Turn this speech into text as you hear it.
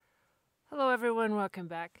Hello, everyone. Welcome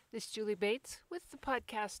back. This is Julie Bates with the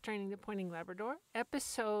podcast Training the Pointing Labrador,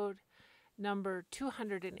 episode number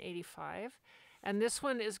 285. And this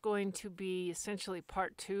one is going to be essentially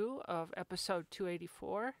part two of episode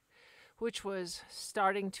 284, which was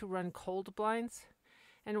starting to run cold blinds.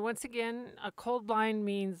 And once again, a cold blind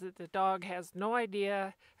means that the dog has no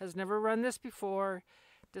idea, has never run this before,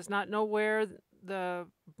 does not know where the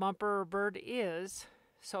bumper or bird is.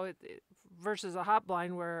 So versus a hot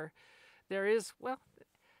blind where there is,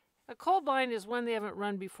 a cold blind is when they haven't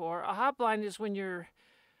run before. A hot blind is when you're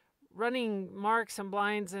running marks and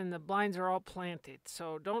blinds and the blinds are all planted.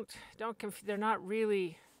 So don't they're not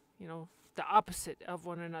really, the opposite of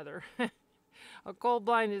one another. A cold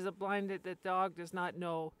blind is a blind that the dog does not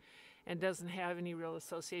know and doesn't have any real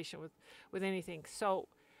association with anything. So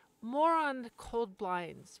more on the cold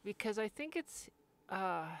blinds, because I think it's,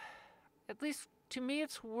 at least to me,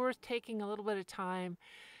 it's worth taking a little bit of time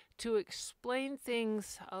to explain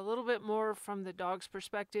things a little bit more from the dog's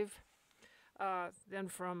perspective than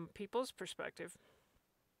from people's perspective.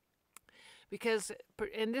 Because,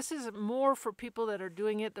 and this is more for people that are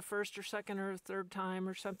doing it the first or second or third time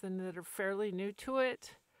or something, that are fairly new to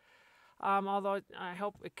it. Although I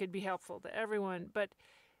hope it could be helpful to everyone. But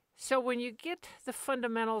so when you get the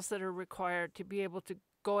fundamentals that are required to be able to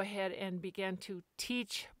go ahead and begin to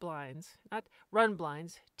teach blinds, not run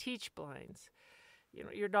blinds, teach blinds.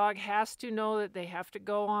 Your dog has to know that they have to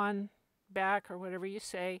go on back or whatever you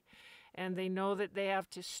say, and they know that they have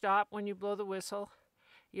to stop when you blow the whistle.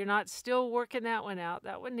 You're not still working that one out.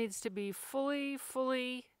 That one needs to be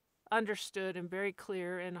fully understood and very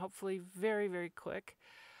clear, and hopefully very, very quick.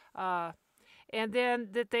 And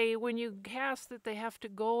then that when you cast, that they have to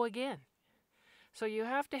go again. So you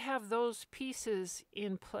have to have those pieces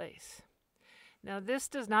in place. Now, this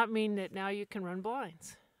does not mean that now you can run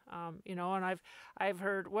blinds. And I've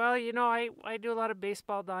heard, I do a lot of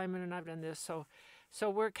baseball diamond and I've done this, so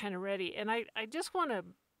we're kind of ready. And I just want to,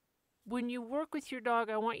 when you work with your dog,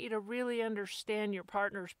 I want you to really understand your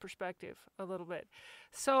partner's perspective a little bit.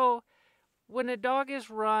 So when a dog is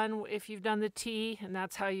run, if you've done the tee, and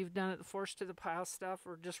that's how you've done it, the force to the pile stuff,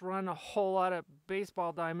 or just run a whole lot of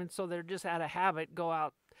baseball diamonds, so they're just out of habit, go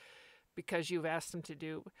out because you've asked them to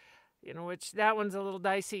do, which that one's a little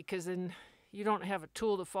dicey, because then you don't have a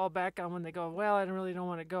tool to fall back on when they go, I really don't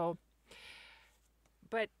want to go.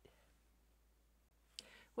 But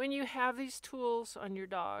when you have these tools on your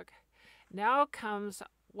dog, now comes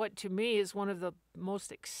what to me is one of the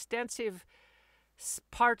most extensive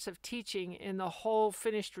parts of teaching in the whole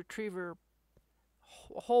finished retriever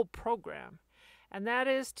whole program. And that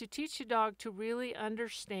is to teach a dog to really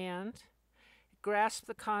understand, grasp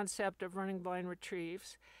the concept of running blind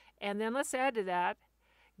retrieves, and then let's add to that,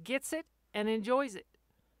 gets it and enjoys it.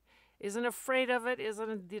 Isn't afraid of it,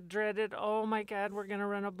 isn't dreaded, oh my God, we're going to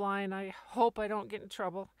run a blind, I hope I don't get in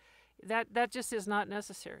trouble. That just is not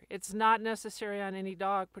necessary. It's not necessary on any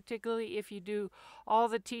dog, particularly if you do all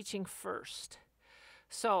the teaching first.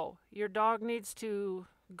 So your dog needs to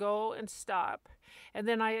go and stop. And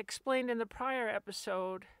then I explained in the prior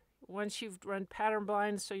episode, once you've run pattern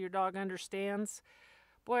blinds so your dog understands,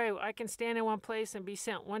 boy, I can stand in one place and be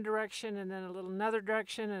sent one direction and then a little another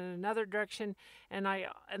direction and another direction, and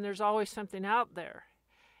there's always something out there.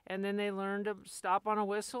 And then they learn to stop on a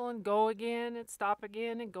whistle and go again and stop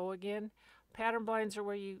again and go again. Pattern blinds are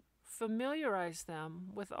where you familiarize them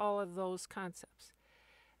with all of those concepts.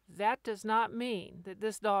 That does not mean that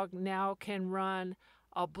this dog now can run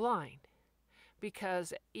a blind,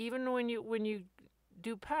 because even when you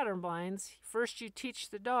do pattern blinds, first you teach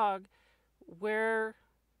the dog where,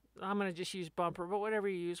 I'm going to just use bumper, but whatever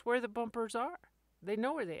you use, where the bumpers are. They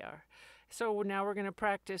know where they are. So now we're going to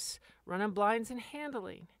practice running blinds and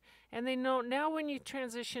handling. And they know now when you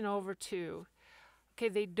transition over to, okay,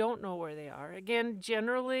 they don't know where they are. Again,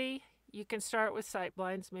 generally, you can start with sight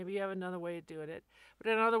blinds. Maybe you have another way of doing it.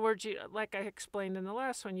 But in other words, like I explained in the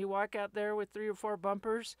last one, you walk out there with 3 or 4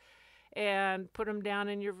 bumpers and put them down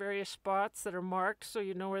in your various spots that are marked so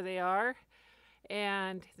you know where they are.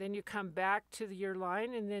 And then you come back to your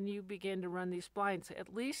line and then you begin to run these blinds.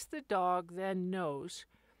 At least the dog then knows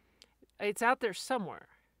it's out there somewhere.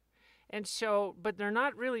 And so, but they're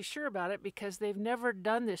not really sure about it because they've never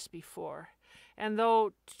done this before. And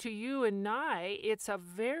though to you and I, it's a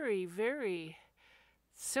very, very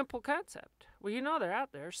simple concept. Well, they're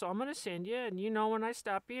out there, so I'm going to send you, and when I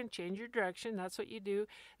stop you and change your direction, that's what you do.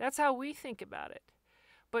 That's how we think about it.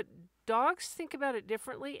 But dogs think about it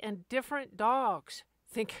differently, and different dogs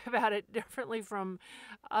think about it differently from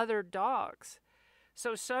other dogs.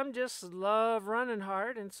 So some just love running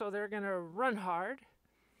hard, and so they're going to run hard.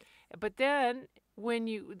 But then when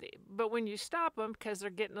you stop them because they're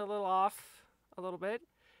getting a little off a little bit,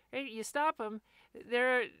 hey, you stop them.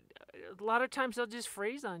 They're a lot of times they'll just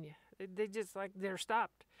freeze on you. They just like they're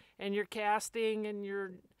stopped, and you're casting and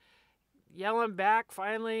you're yelling back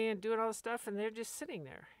finally and doing all this stuff, and they're just sitting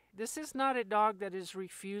there. This is not a dog that is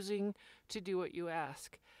refusing to do what you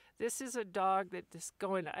ask. This is a dog that is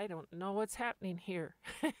going, I don't know what's happening here.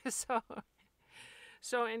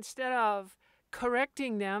 So instead of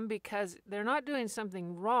correcting them because they're not doing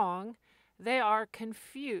something wrong, they are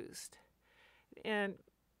confused. And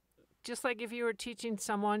just like if you were teaching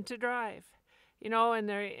someone to drive, and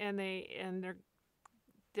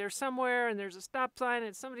they're somewhere and there's a stop sign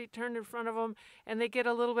and somebody turned in front of them and they get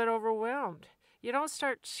a little bit overwhelmed. You don't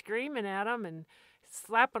start screaming at them and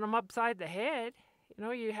slapping them upside the head.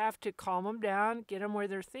 You have to calm them down, get them where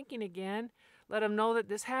they're thinking again, let them know that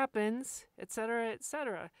this happens, etc.,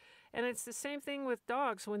 etc. And it's the same thing with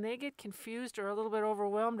dogs. When they get confused or a little bit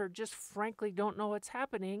overwhelmed or just frankly don't know what's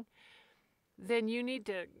happening, then you need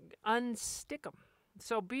to unstick them.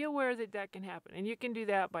 So be aware that that can happen. And you can do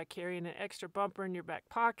that by carrying an extra bumper in your back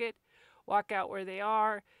pocket, walk out where they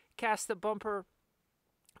are, cast the bumper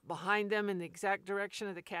behind them in the exact direction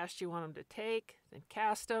of the cast you want them to take, then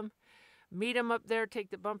cast them, meet them up there, take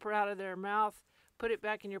the bumper out of their mouth, put it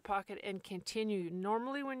back in your pocket, and continue.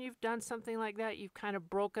 Normally when you've done something like that, you've kind of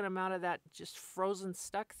broken them out of that just frozen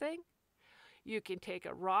stuck thing. You can take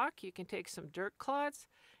a rock, you can take some dirt clods,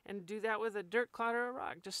 and do that with a dirt clod or a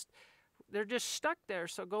rock. They're just stuck there,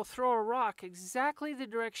 so go throw a rock exactly the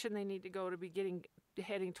direction they need to go to be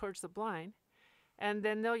heading towards the blind, and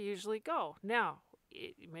then they'll usually go. Now,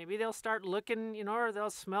 maybe they'll start looking, or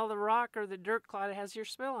they'll smell the rock or the dirt clod that has your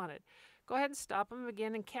smell on it. Go ahead and stop them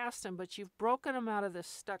again and cast them, but you've broken them out of the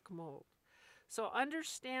stuck mold. So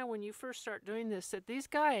understand when you first start doing this that these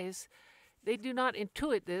guys, they do not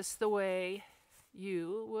intuit this the way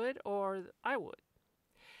you would or I would.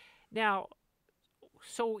 Now,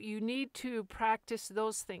 so you need to practice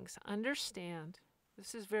those things. Understand,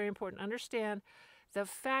 this is very important, understand the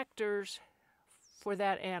factors for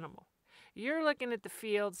that animal. You're looking at the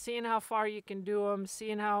field, seeing how far you can do them,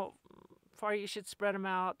 seeing how far you should spread them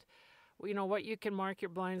out, what you can mark your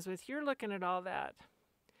blinds with. You're looking at all that.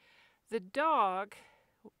 The dog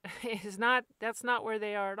that's not where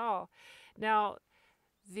they are at all. Now,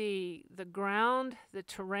 the ground, the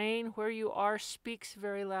terrain where you are speaks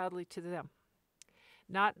very loudly to them.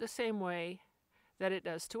 Not the same way that it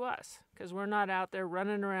does to us, because we're not out there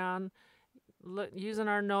running around using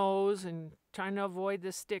our nose and trying to avoid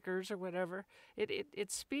the stickers or whatever.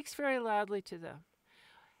 It speaks very loudly to them.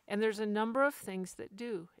 And there's a number of things that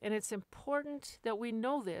do. And it's important that we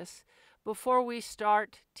know this before we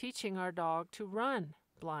start teaching our dog to run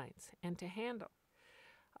blinds and to handle.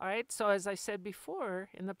 All right, so as I said before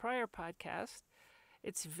in the prior podcast,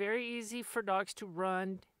 it's very easy for dogs to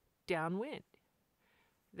run downwind.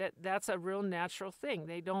 That's a real natural thing.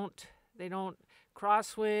 They don't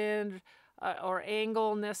crosswind or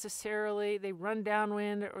angle necessarily. They run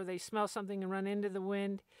downwind or they smell something and run into the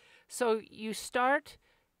wind. So you start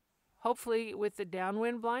hopefully with the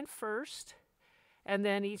downwind blind first, and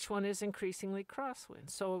then each one is increasingly crosswind.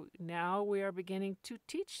 So now we are beginning to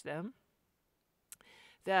teach them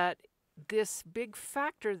that this big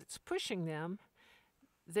factor that's pushing them,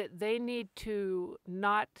 that they need to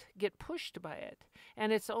not get pushed by it.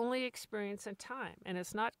 And it's only experience and time. And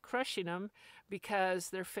it's not crushing them because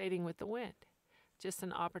they're fading with the wind. Just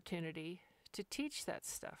an opportunity to teach that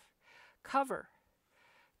stuff. Cover.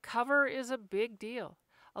 Cover is a big deal.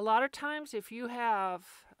 A lot of times if you have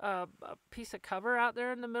a piece of cover out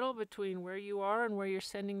there in the middle between where you are and where you're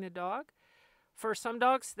sending the dog, for some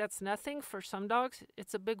dogs that's nothing. For some dogs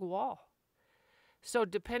it's a big wall. So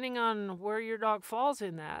depending on where your dog falls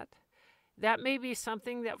in that may be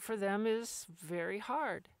something that for them is very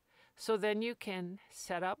hard. So then you can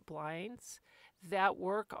set up blinds that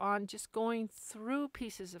work on just going through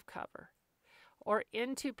pieces of cover or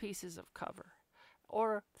into pieces of cover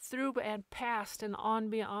or through and past and on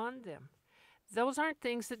beyond them. Those aren't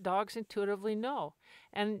things that dogs intuitively know.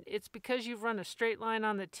 And it's because you've run a straight line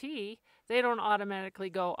on the tee, they don't automatically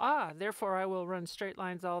go, therefore I will run straight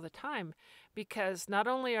lines all the time. Because not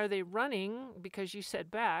only are they running because you said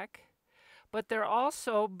back, but they're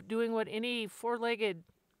also doing what any four-legged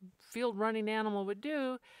field running animal would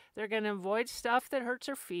do. They're going to avoid stuff that hurts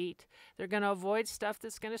their feet. They're going to avoid stuff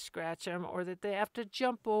that's going to scratch them or that they have to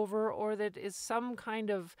jump over or that is some kind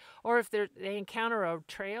of, or if they encounter a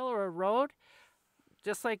trail or a road,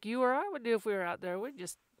 just like you or I would do if we were out there, we'd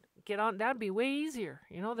just get on. That'd be way easier.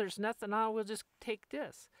 There's nothing on, we'll just take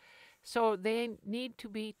this. So they need to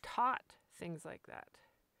be taught things like that.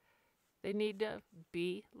 They need to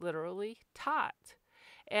be literally taught.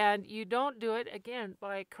 And you don't do it again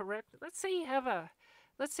by correct. Let's say your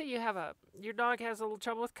dog has a little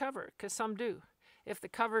trouble with cover, because some do. If the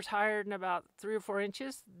cover's higher than about 3 or 4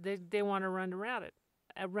 inches, they want to run around it,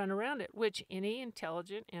 which any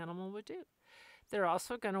intelligent animal would do. They're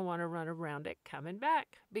also going to want to run around it coming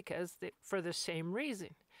back for the same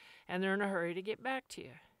reason, and they're in a hurry to get back to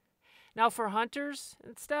you. Now, for hunters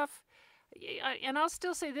and stuff, and I'll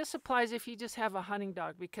still say this applies if you just have a hunting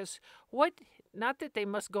dog, because not that they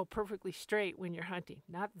must go perfectly straight when you're hunting,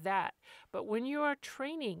 not that, but when you are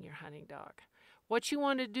training your hunting dog, what you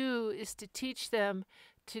want to do is to teach them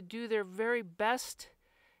to do their very best,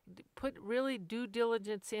 put really due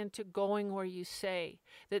diligence into going where you say,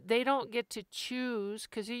 that they don't get to choose,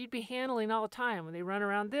 because you'd be handling all the time when they run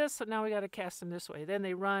around this, so now we got to cast them this way, then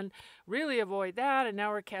they run, really avoid that, and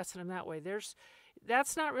now we're casting them that way.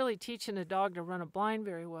 That's not really teaching a dog to run a blind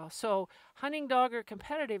very well. So hunting dog or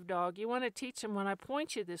competitive dog, you want to teach them, when I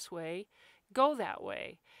point you this way, go that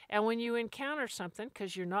way. And when you encounter something,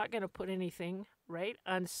 because you're not going to put anything, right,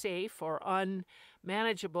 unsafe or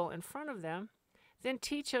unmanageable in front of them, then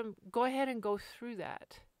teach them, go ahead and go through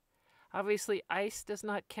that. Obviously, ice does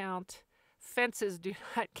not count. Fences do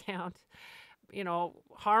not count.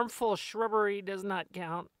 Harmful shrubbery does not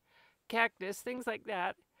count. Cactus, things like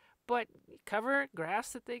that. But cover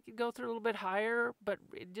grass that they could go through a little bit higher, but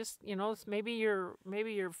it just, maybe your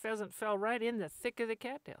pheasant fell right in the thick of the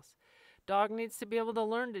cattails. Dog needs to be able to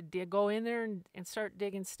learn to go in there and start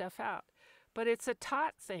digging stuff out. But it's a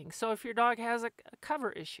taught thing. So if your dog has a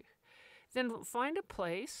cover issue, then find a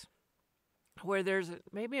place where there's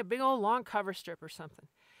maybe a big old long cover strip or something,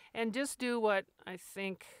 and just do what I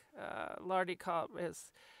think Lardy called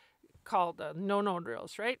no-no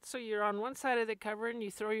drills, right? So you're on one side of the cover and you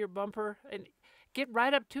throw your bumper and get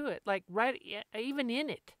right up to it, like right even in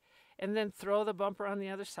it, and then throw the bumper on the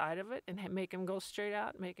other side of it and make them go straight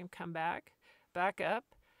out, make them come back up.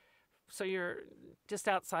 So you're just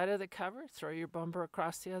outside of the cover, throw your bumper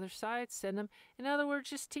across the other side, send them. In other words,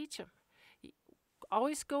 just teach them.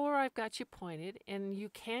 Always go where I've got you pointed, and you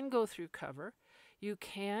can go through cover. You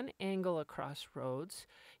can angle across roads.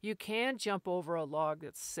 You can jump over a log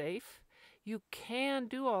that's safe. You can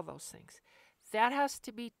do all those things. That has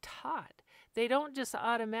to be taught. They don't just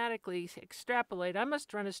automatically extrapolate, I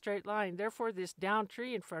must run a straight line, therefore this down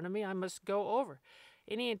tree in front of me I must go over.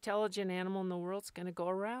 Any intelligent animal in the world is going to go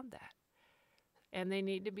around that. And they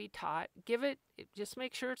need to be taught. Just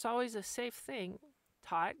make sure it's always a safe thing.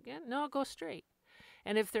 Taught, no, go straight.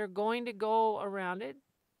 And if they're going to go around it,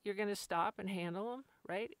 you're going to stop and handle them,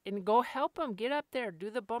 right? And go help them get up there. Do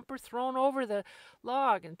the bumper thrown over the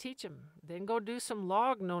log and teach them. Then go do some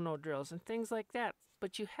log no-no drills and things like that.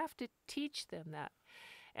 But you have to teach them that.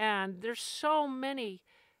 And there's so many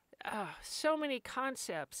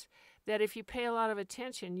concepts that if you pay a lot of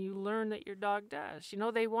attention, you learn that your dog does.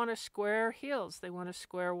 They want to square hills. They want to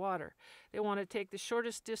square water. They want to take the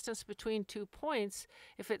shortest distance between 2 points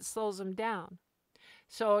if it slows them down.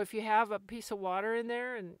 So if you have a piece of water in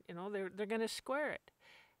there, and they're going to square it.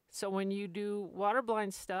 So when you do water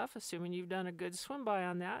blind stuff, assuming you've done a good swim by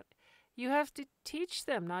on that, you have to teach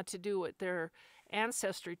them not to do what their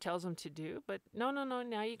ancestry tells them to do. But no,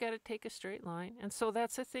 now you got to take a straight line. And so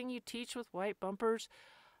that's a thing you teach with white bumpers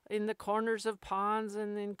in the corners of ponds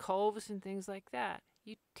and in coves and things like that.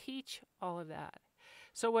 You teach all of that.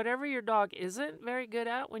 So whatever your dog isn't very good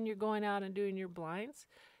at when you're going out and doing your blinds,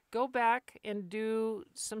 go back and do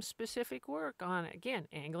some specific work on it. Again,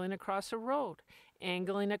 angling across a road,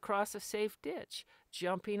 angling across a safe ditch,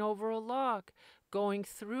 jumping over a log, going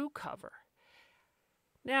through cover.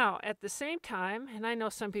 Now, at the same time, and I know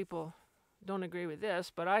some people don't agree with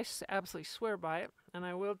this, but I absolutely swear by it, and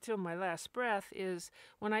I will till my last breath, is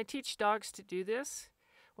when I teach dogs to do this,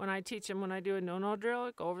 when I teach them, when I do a no-no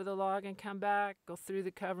drill, go over the log and come back, go through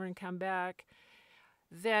the cover and come back,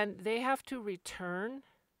 then they have to return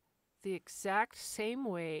the exact same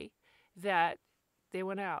way that they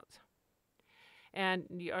went out. And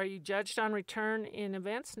are you judged on return in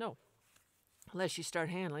events? No. Unless you start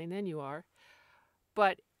handling, then you are.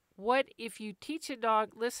 But what if you teach a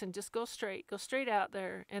dog, listen, just go straight out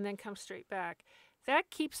there, and then come straight back. That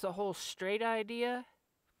keeps the whole straight idea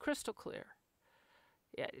crystal clear.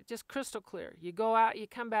 Yeah, just crystal clear. You go out, you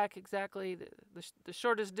come back exactly the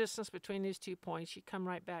shortest distance between these 2 points. You come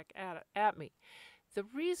right back at me. The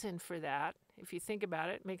reason for that, if you think about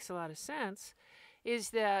it, makes a lot of sense,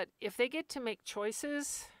 is that if they get to make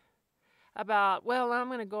choices about, well, I'm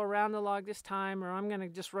going to go around the log this time, or I'm going to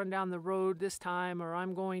just run down the road this time, or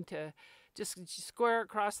I'm going to just square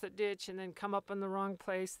across the ditch and then come up in the wrong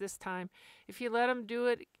place this time. If you let them do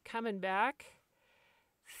it coming back,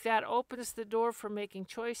 that opens the door for making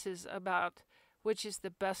choices about which is the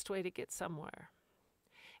best way to get somewhere.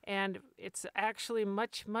 And it's actually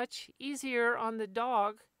much, much easier on the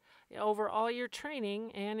dog over all your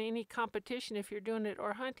training and any competition, if you're doing it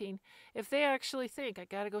or hunting, if they actually think, I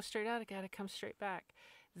got to go straight out, I got to come straight back.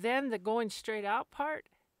 Then the going straight out part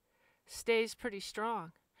stays pretty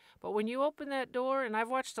strong. But when you open that door, and I've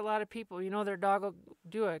watched a lot of people, their dog will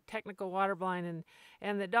do a technical water blind,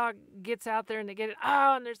 and the dog gets out there and they get it,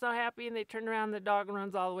 and they're so happy, and they turn around and the dog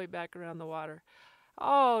runs all the way back around the water.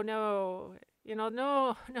 Oh, no,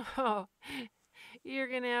 no, you're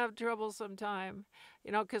going to have trouble sometime,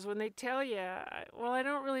 because when they tell you, well, I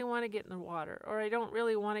don't really want to get in the water, or I don't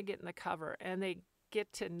really want to get in the cover, and they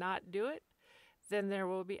get to not do it, then there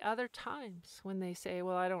will be other times when they say,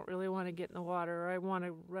 well, I don't really want to get in the water, or I want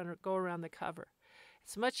to run or go around the cover.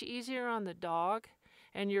 It's much easier on the dog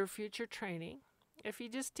and your future training if you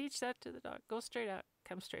just teach that to the dog. Go straight out,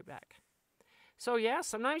 come straight back. So yeah,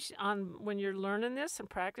 sometimes when you're learning this and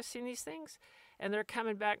practicing these things and they're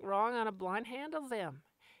coming back wrong on a blind, handle them.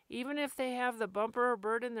 Even if they have the bumper or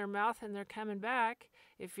bird in their mouth and they're coming back,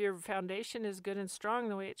 if your foundation is good and strong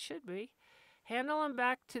the way it should be, handle them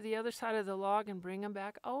back to the other side of the log and bring them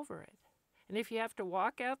back over it. And if you have to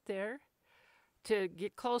walk out there to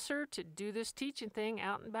get closer to do this teaching thing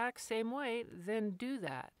out and back same way, then do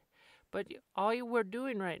that. But all we're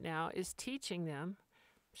doing right now is teaching them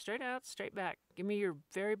straight out, straight back. Give me your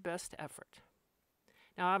very best effort.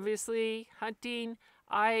 Now, obviously, hunting,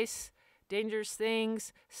 ice, dangerous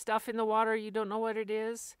things, stuff in the water, you don't know what it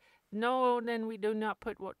is. No, then we do not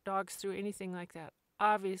put dogs through anything like that.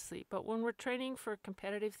 Obviously, but when we're training for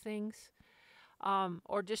competitive things,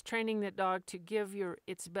 or just training the dog to give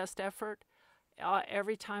its best effort,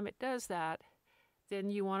 every time it does that, then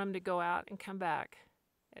you want them to go out and come back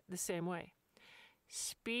the same way.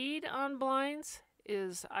 Speed on blinds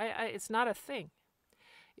is, it's not a thing.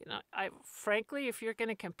 Frankly, if you're going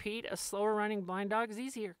to compete, a slower running blind dog is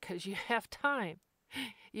easier because you have time.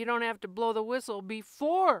 You don't have to blow the whistle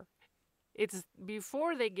before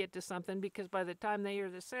they get to something, because by the time they hear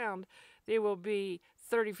the sound, they will be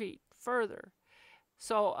 30 feet further.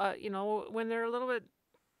 So, when they're a little bit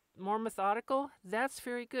more methodical, that's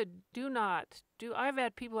very good. I've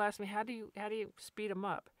had people ask me, how do you speed them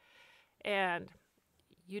up? And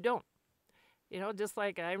you don't. Just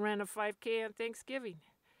like I ran a 5K on Thanksgiving.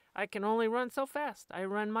 I can only run so fast. I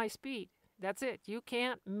run my speed. That's it. You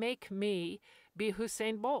can't make me be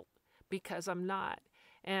Usain Bolt, because I'm not.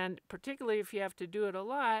 And particularly if you have to do it a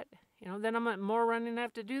lot, then I'm more running I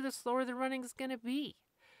have to do, the slower the running is going to be,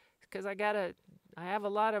 because I have a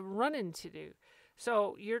lot of running to do.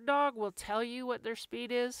 So your dog will tell you what their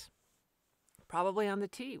speed is, probably on the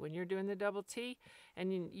tee when you're doing the double tee,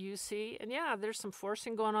 and you see, and yeah, there's some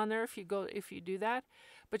forcing going on there if you do that,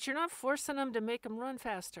 but you're not forcing them to make them run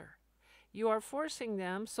faster. You are forcing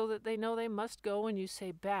them so that they know they must go when you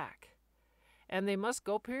say back, and they must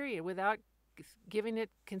go, period, without giving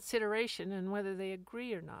it consideration and whether they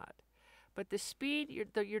agree or not. But the speed,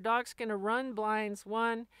 your dog's going to run blinds,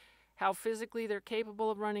 one, how physically they're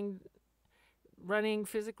capable of running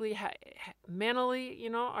physically, mentally,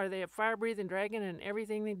 are they a fire-breathing dragon and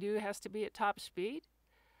everything they do has to be at top speed?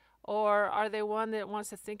 Or are they one that wants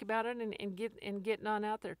to think about it and getting on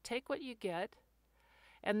out there? Take what you get.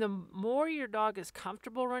 And the more your dog is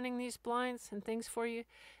comfortable running these blinds and things for you,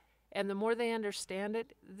 and the more they understand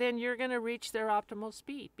it, then you're going to reach their optimal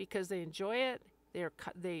speed, because they enjoy it,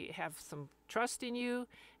 they have some trust in you,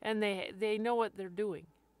 and they know what they're doing.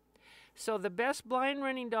 So the best blind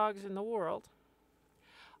running dogs in the world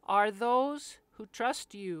are those who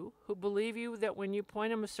trust you, who believe you that when you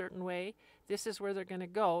point them a certain way, this is where they're going to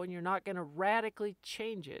go, and you're not going to radically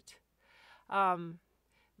change it.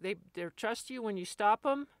 They trust you when you stop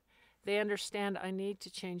them. They understand, I need to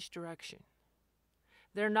change direction.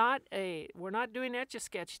 We're not doing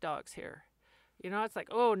Etch-a-Sketch dogs here. It's like,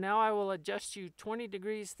 oh, now I will adjust you 20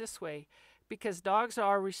 degrees this way, because dogs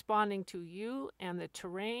are responding to you and the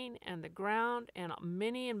terrain and the ground and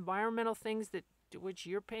many environmental things to which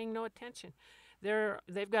you're paying no attention.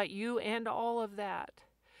 They've got you and all of that.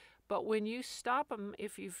 But when you stop them,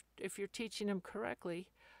 if you're teaching them correctly,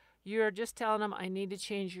 you're just telling them, I need to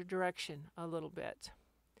change your direction a little bit.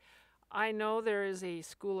 I know there is a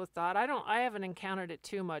school of thought. I haven't encountered it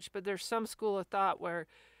too much, but there's some school of thought where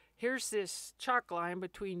here's this chalk line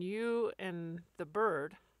between you and the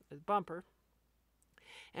bird, the bumper.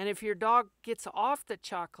 And if your dog gets off the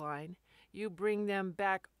chalk line, you bring them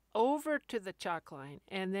back over to the chalk line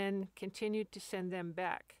and then continue to send them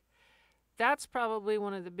back. that's probably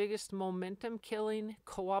one of the biggest momentum killing,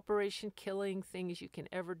 cooperation killing things you can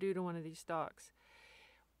ever do to one of these dogs.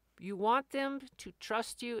 You want them to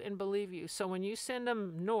trust you and believe you. So when you send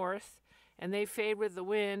them north and they fade with the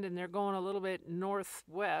wind and they're going a little bit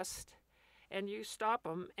northwest, and you stop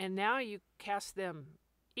them, and now you cast them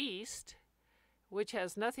east, which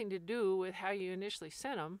has nothing to do with how you initially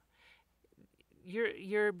sent them,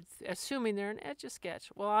 you're assuming they're an Etch-a-Sketch.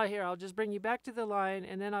 Well, I'll just bring you back to the line,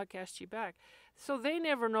 and then I'll cast you back. So they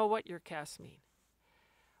never know what your casts mean.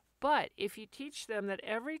 But if you teach them that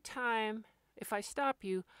every time, if I stop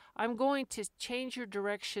you, I'm going to change your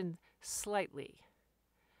direction slightly.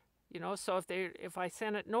 So if I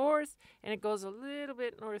send it north and it goes a little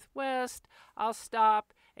bit northwest, I'll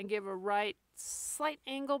stop and give a right slight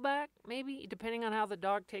angle back, maybe, depending on how the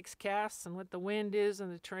dog takes casts and what the wind is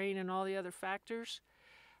and the terrain and all the other factors.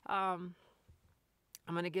 I'm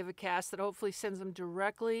going to give a cast that hopefully sends them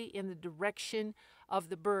directly in the direction of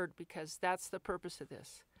the bird, because that's the purpose of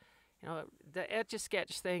this. The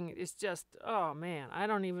Etch-a-Sketch thing is just, oh man,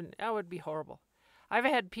 that would be horrible. I've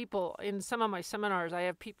had people, in some of my seminars, I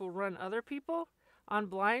have people run other people on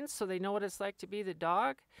blinds so they know what it's like to be the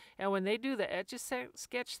dog. And when they do the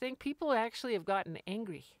Etch-a-Sketch thing, people actually have gotten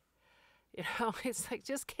angry. It's like,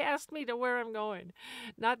 just cast me to where I'm going,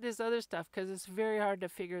 not this other stuff, because it's very hard to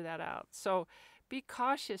figure that out. So be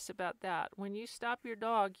cautious about that. When you stop your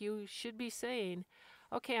dog, you should be saying,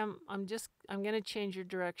 okay, I'm going to change your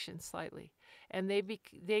direction slightly. And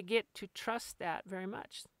they get to trust that very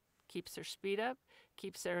much. Keeps their speed up,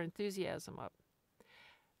 keeps their enthusiasm up.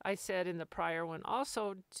 I said in the prior one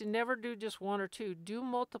also to never do just one or two, do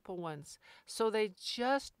multiple ones, so they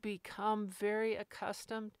just become very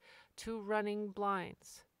accustomed to running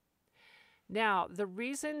blinds. Now, the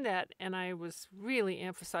reason that, and I was really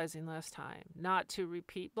emphasizing last time, not to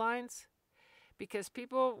repeat blinds, because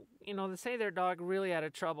people, they say their dog really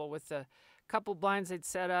had trouble with the couple blinds they'd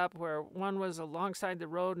set up where one was alongside the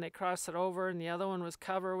road and they crossed it over, and the other one was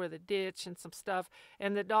covered with a ditch and some stuff,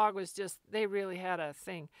 and the dog was just, they really had a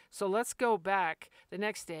thing. So let's go back the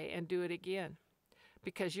next day and do it again,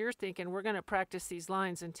 because you're thinking we're going to practice these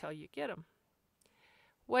lines until you get them.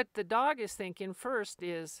 What the dog is thinking first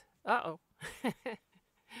is, uh-oh.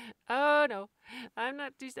 Oh no, I'm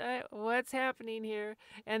not, what's happening here?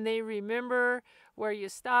 And they remember where you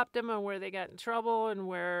stopped them and where they got in trouble and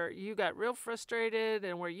where you got real frustrated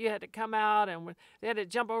and where you had to come out and when they had to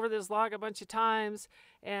jump over this log a bunch of times.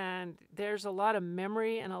 And there's a lot of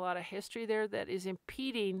memory and a lot of history there that is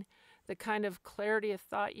impeding the kind of clarity of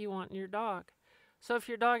thought you want in your dog. So if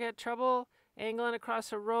your dog had trouble angling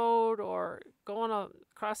across a road or going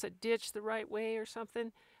across a ditch the right way or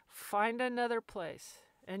something, find another place.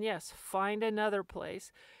 And yes, find another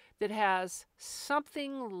place that has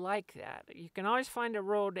something like that. You can always find a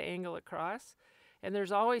road to angle across, and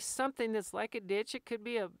there's always something that's like a ditch. It could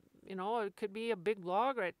be it could be a big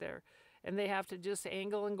log right there, and they have to just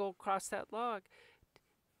angle and go across that log.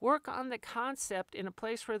 Work on the concept in a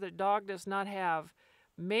place where the dog does not have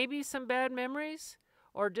maybe some bad memories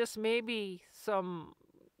or just maybe some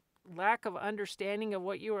lack of understanding of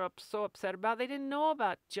what you were so upset about. They didn't know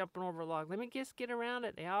about jumping over a log. Let me just get around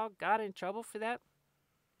it. They all got in trouble for that.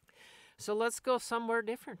 So let's go somewhere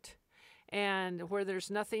different and where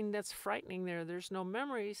there's nothing that's frightening there. There's no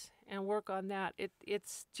memories, and work on that.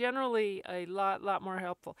 It's generally a lot more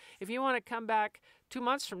helpful. If you want to come back 2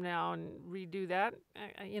 months from now and redo that,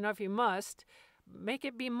 if you must, make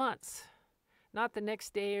it be months, not the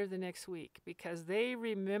next day or the next week, because they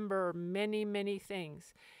remember many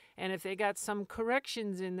things. And if they got some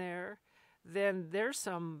corrections in there, then there's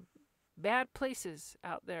some bad places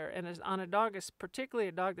out there. And on a dog, particularly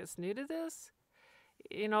a dog that's new to this,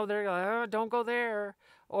 they're like, oh, don't go there.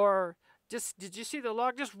 Or just, did you see the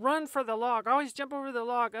log? Just run for the log. Always jump over the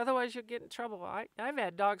log. Otherwise, you'll get in trouble. I've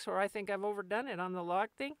had dogs where I think I've overdone it on the log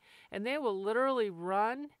thing. And they will literally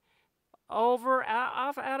run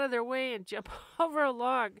off out of their way and jump over a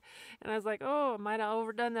log. And I was like, oh, I might have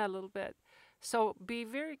overdone that a little bit. So be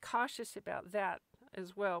very cautious about that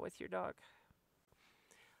as well with your dog.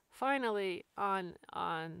 Finally, on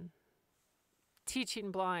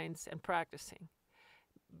teaching blinds and practicing,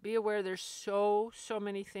 be aware there's so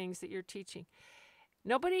many things that you're teaching.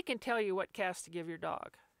 Nobody can tell you what cast to give your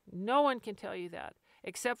dog. No one can tell you that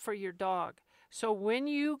except for your dog. So when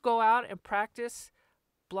you go out and practice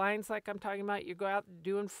blinds like I'm talking about, you go out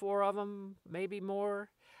doing 4 of them, maybe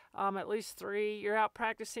more. At least 3. You're out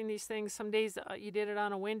practicing these things. Some days you did it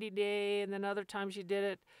on a windy day, and then other times you did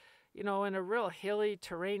it, in a real hilly,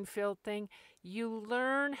 terrain-filled thing. You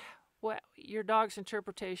learn what your dog's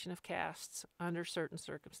interpretation of casts under certain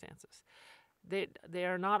circumstances. They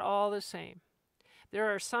are not all the same.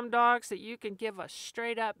 There are some dogs that you can give a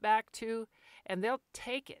straight up back to, and they'll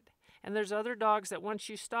take it. And there's other dogs that once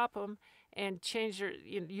you stop them and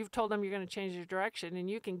you've told them you're going to change their direction, and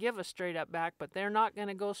you can give a straight up back, but they're not going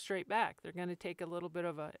to go straight back. They're going to take a little bit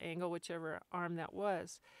of an angle, whichever arm that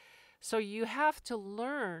was. So you have to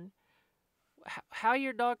learn how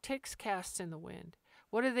your dog takes casts in the wind.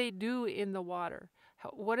 What do they do in the water?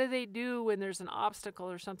 What do they do when there's an obstacle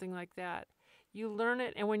or something like that? You learn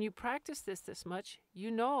it, and when you practice this much, you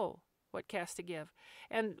know what cast to give.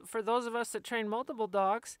 And for those of us that train multiple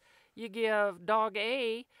dogs, you give dog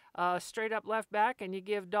A straight up left back, and you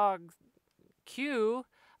give dog Q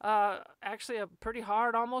actually a pretty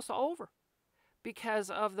hard almost over because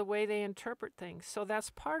of the way they interpret things. So that's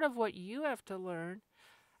part of what you have to learn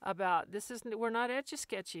about. We're not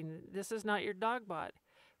etch-a-sketching. This is not your dog bot.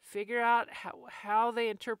 Figure out how they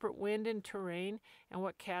interpret wind and terrain and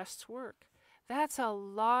what casts work. That's a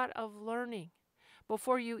lot of learning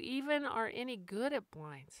before you even are any good at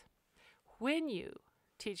blinds. When you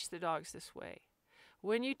teach the dogs this way,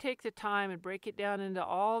 when you take the time and break it down into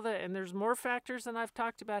and there's more factors than I've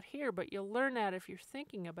talked about here, but you'll learn that if you're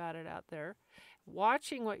thinking about it out there,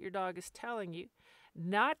 watching what your dog is telling you,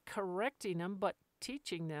 not correcting them, but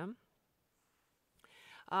teaching them.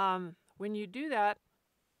 When you do that,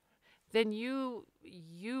 then you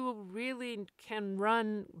really can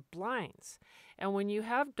run blinds. And when you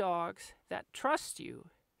have dogs that trust you,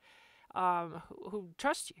 who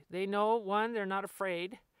trust you, they know, one, they're not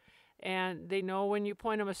afraid, and they know when you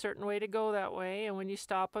point them a certain way to go that way, and when you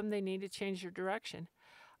stop them, they need to change their direction.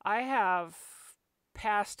 I have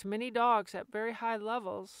passed many dogs at very high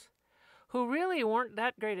levels who really weren't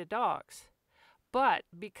that great at dogs. But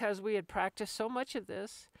because we had practiced so much of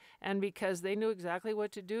this, and because they knew exactly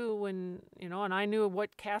what to do and I knew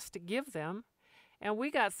what cast to give them, and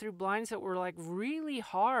we got through blinds that were like really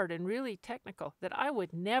hard and really technical that I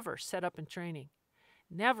would never set up in training.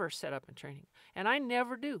 Never set up in training. And I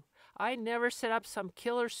never do. I never set up some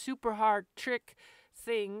killer super hard trick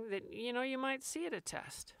thing that, you might see at a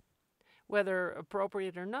test, whether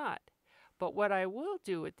appropriate or not. But what I will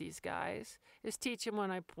do with these guys is teach them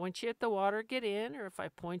when I point you at the water, get in, or if I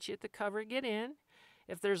point you at the cover, get in.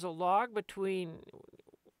 If there's a log between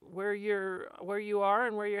where you are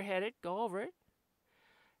and where you're headed, go over it.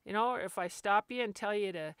 If I stop you and tell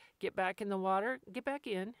you to get back in the water, get back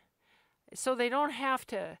in. So they don't have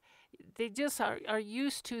to, they just are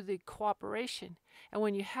used to the cooperation. And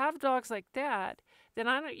when you have dogs like that, then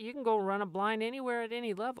you can go run a blind anywhere at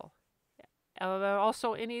any level.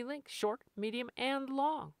 Also any length, short, medium, and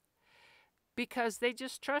long, because they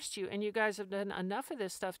just trust you, and you guys have done enough of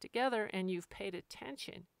this stuff together, and you've paid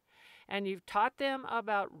attention, and you've taught them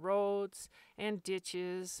about roads and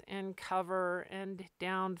ditches and cover and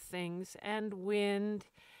downed things and wind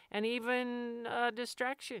and even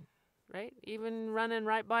distraction, right? Even running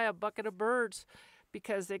right by a bucket of birds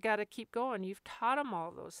because they got to keep going. You've taught them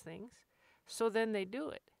all those things, so then they do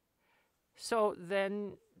it. So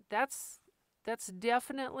then that's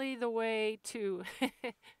definitely the way to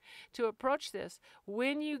to approach this.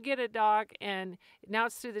 When you get a dog and now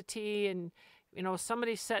it's through the tee, and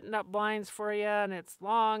somebody's setting up blinds for you, and it's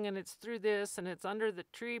long, and it's through this, and it's under the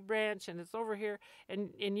tree branch, and it's over here,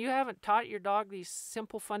 and you haven't taught your dog these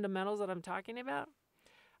simple fundamentals that I'm talking about,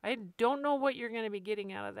 I don't know what you're going to be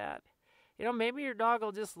getting out of that. Maybe your dog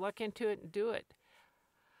will just luck into it and do it.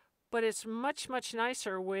 But it's much, much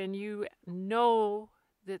nicer when you know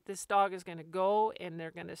that this dog is going to go, and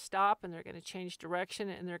they're going to stop, and they're going to change direction,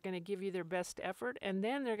 and they're going to give you their best effort, and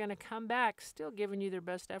then they're going to come back still giving you their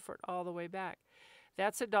best effort all the way back.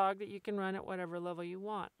 That's a dog that you can run at whatever level you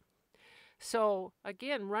want. So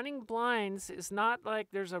again, running blinds is not like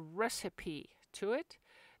there's a recipe to it.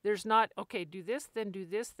 There's not, okay, do this, then do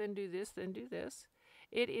this, then do this, then do this.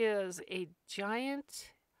 It is a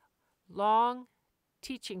giant, long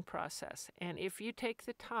teaching process. And if you take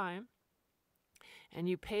the time and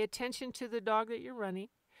you pay attention to the dog that you're running,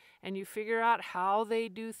 and you figure out how they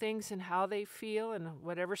do things and how they feel, and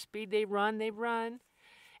whatever speed they run,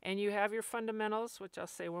 and you have your fundamentals, which I'll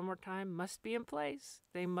say one more time, must be in place.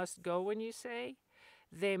 They must go when you say,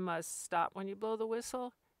 they must stop when you blow the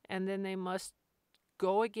whistle, and then they must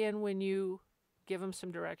go again when you give them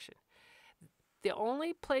some direction. The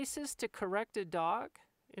only places to correct a dog,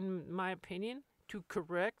 in my opinion,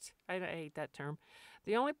 I hate that term.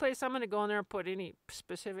 The only place I'm going to go in there and put any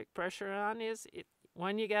specific pressure on is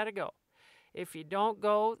when you got to go. If you don't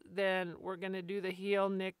go, then we're going to do the heel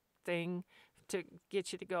nick thing to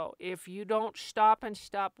get you to go. If you don't stop and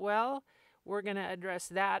stop well, we're going to address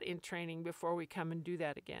that in training before we come and do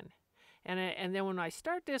that again. And then when I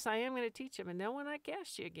start this, I am going to teach them. And then when I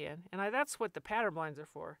cast you again, and that's what the pattern blinds are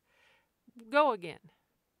for. Go again.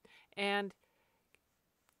 And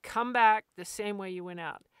come back the same way you went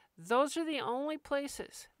out. Those are the only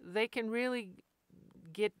places they can really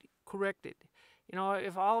get corrected.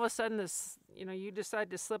 If all of a sudden you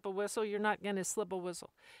decide to slip a whistle, you're not going to slip a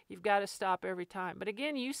whistle. You've got to stop every time. But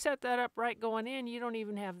again, you set that up right going in. You don't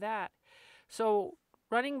even have that. So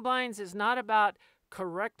running blinds is not about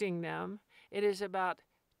correcting them. It is about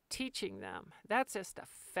teaching them. That's just a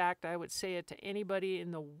fact. I would say it to anybody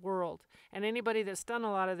in the world. And anybody that's done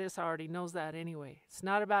a lot of this already knows that anyway. It's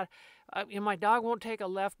not about, my dog won't take a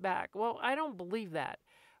left back. Well, I don't believe that.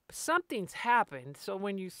 Something's happened. So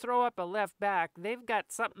when you throw up a left back, they've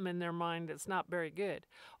got something in their mind that's not very good.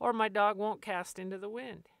 Or my dog won't cast into the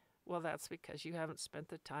wind. Well, that's because you haven't spent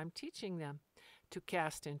the time teaching them to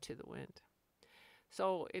cast into the wind.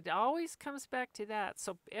 So it always comes back to that.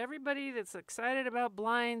 So everybody that's excited about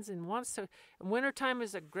blinds and wants to, wintertime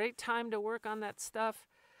is a great time to work on that stuff.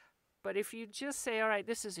 But if you just say, all right,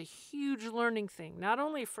 this is a huge learning thing, not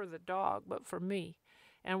only for the dog, but for me.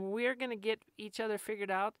 And we're going to get each other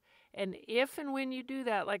figured out. And if and when you do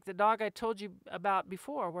that, like the dog I told you about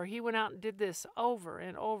before, where he went out and did this over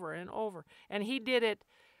and over and over, and he did it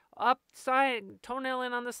upside, toenail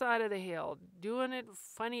in on the side of the hill, doing it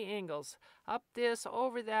funny angles, up this,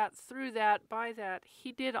 over that, through that, by that.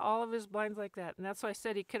 He did all of his blinds like that. And that's why I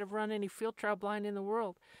said he could have run any field trial blind in the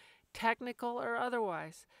world, technical or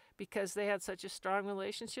otherwise, because they had such a strong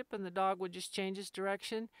relationship, and the dog would just change his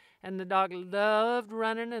direction. And the dog loved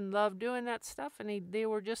running and loved doing that stuff, and they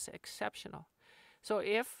were just exceptional. So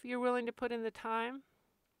if you're willing to put in the time,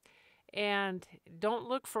 and don't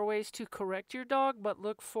look for ways to correct your dog, but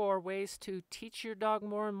look for ways to teach your dog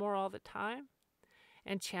more and more all the time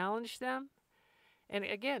and challenge them. And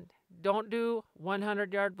again, don't do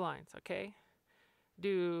 100-yard blinds, okay?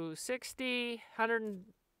 Do 60,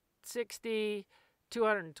 160,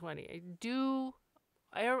 220. Do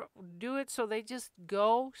it so they just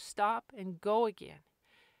go, stop, and go again.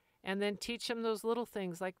 And then teach them those little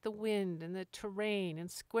things like the wind and the terrain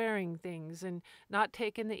and squaring things and not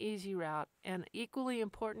taking the easy route. And equally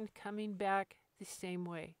important, coming back the same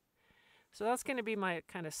way. So that's going to be my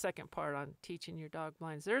kind of second part on teaching your dog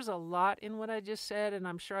blinds. There's a lot in what I just said, and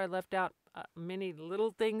I'm sure I left out many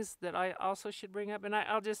little things that I also should bring up. And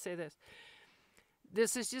I'll just say this.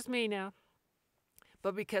 This is just me now.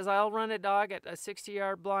 But because I'll run a dog at a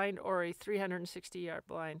 60-yard blind or a 360-yard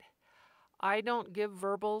blind, I don't give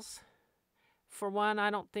verbals. For one, I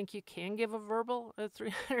don't think you can give a verbal at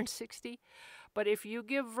 360. But if you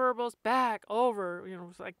give verbals back over,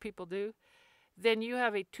 like people do, then you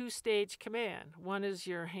have a two-stage command. One is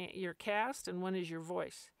your cast, and one is your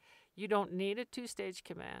voice. You don't need a two-stage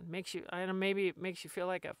command. Maybe it makes you feel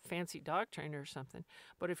like a fancy dog trainer or something.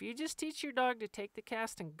 But if you just teach your dog to take the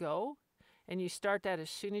cast and go, and you start that as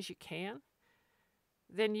soon as you can,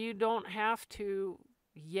 then you don't have to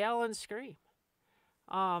yell and scream.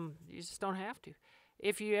 You just don't have to.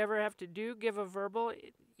 If you ever have to give a verbal,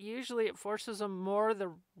 usually it forces them more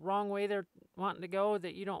the wrong way they're wanting to go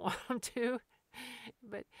that you don't want them to.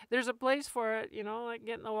 But there's a place for it, like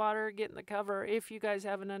get in the water, get in the cover, if you guys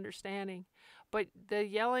have an understanding. But the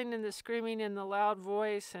yelling and the screaming and the loud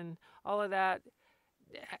voice and all of that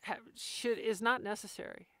is not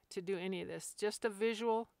necessary to do any of this. Just a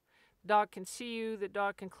visual. Dog can see you. The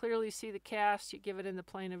dog can clearly see the cast. You give it in the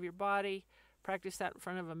plane of your body. Practice that in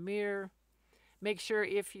front of a mirror. Make sure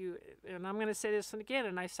and I'm going to say this again,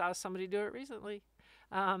 and I saw somebody do it recently.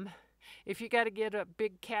 If you got to get a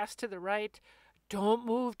big cast to the right, don't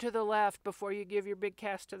move to the left before you give your big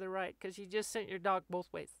cast to the right, because you just sent your dog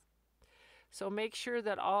both ways. So make sure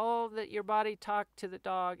that all that your body talk to the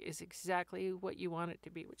dog is exactly what you want it to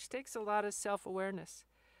be, which takes a lot of self-awareness.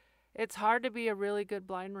 It's hard to be a really good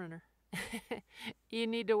blind runner. You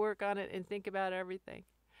need to work on it and think about everything.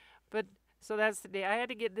 So that's the day. I had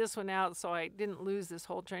to get this one out so I didn't lose this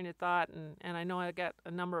whole train of thought. And I know I got a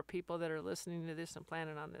number of people that are listening to this and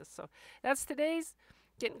planning on this. So that's today's.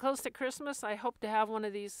 Getting close to Christmas. I hope to have one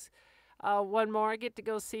of these. One more. I get to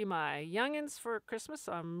go see my youngins for Christmas.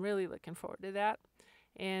 So I'm really looking forward to that.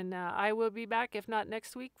 And I will be back, if not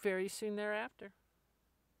next week, very soon thereafter.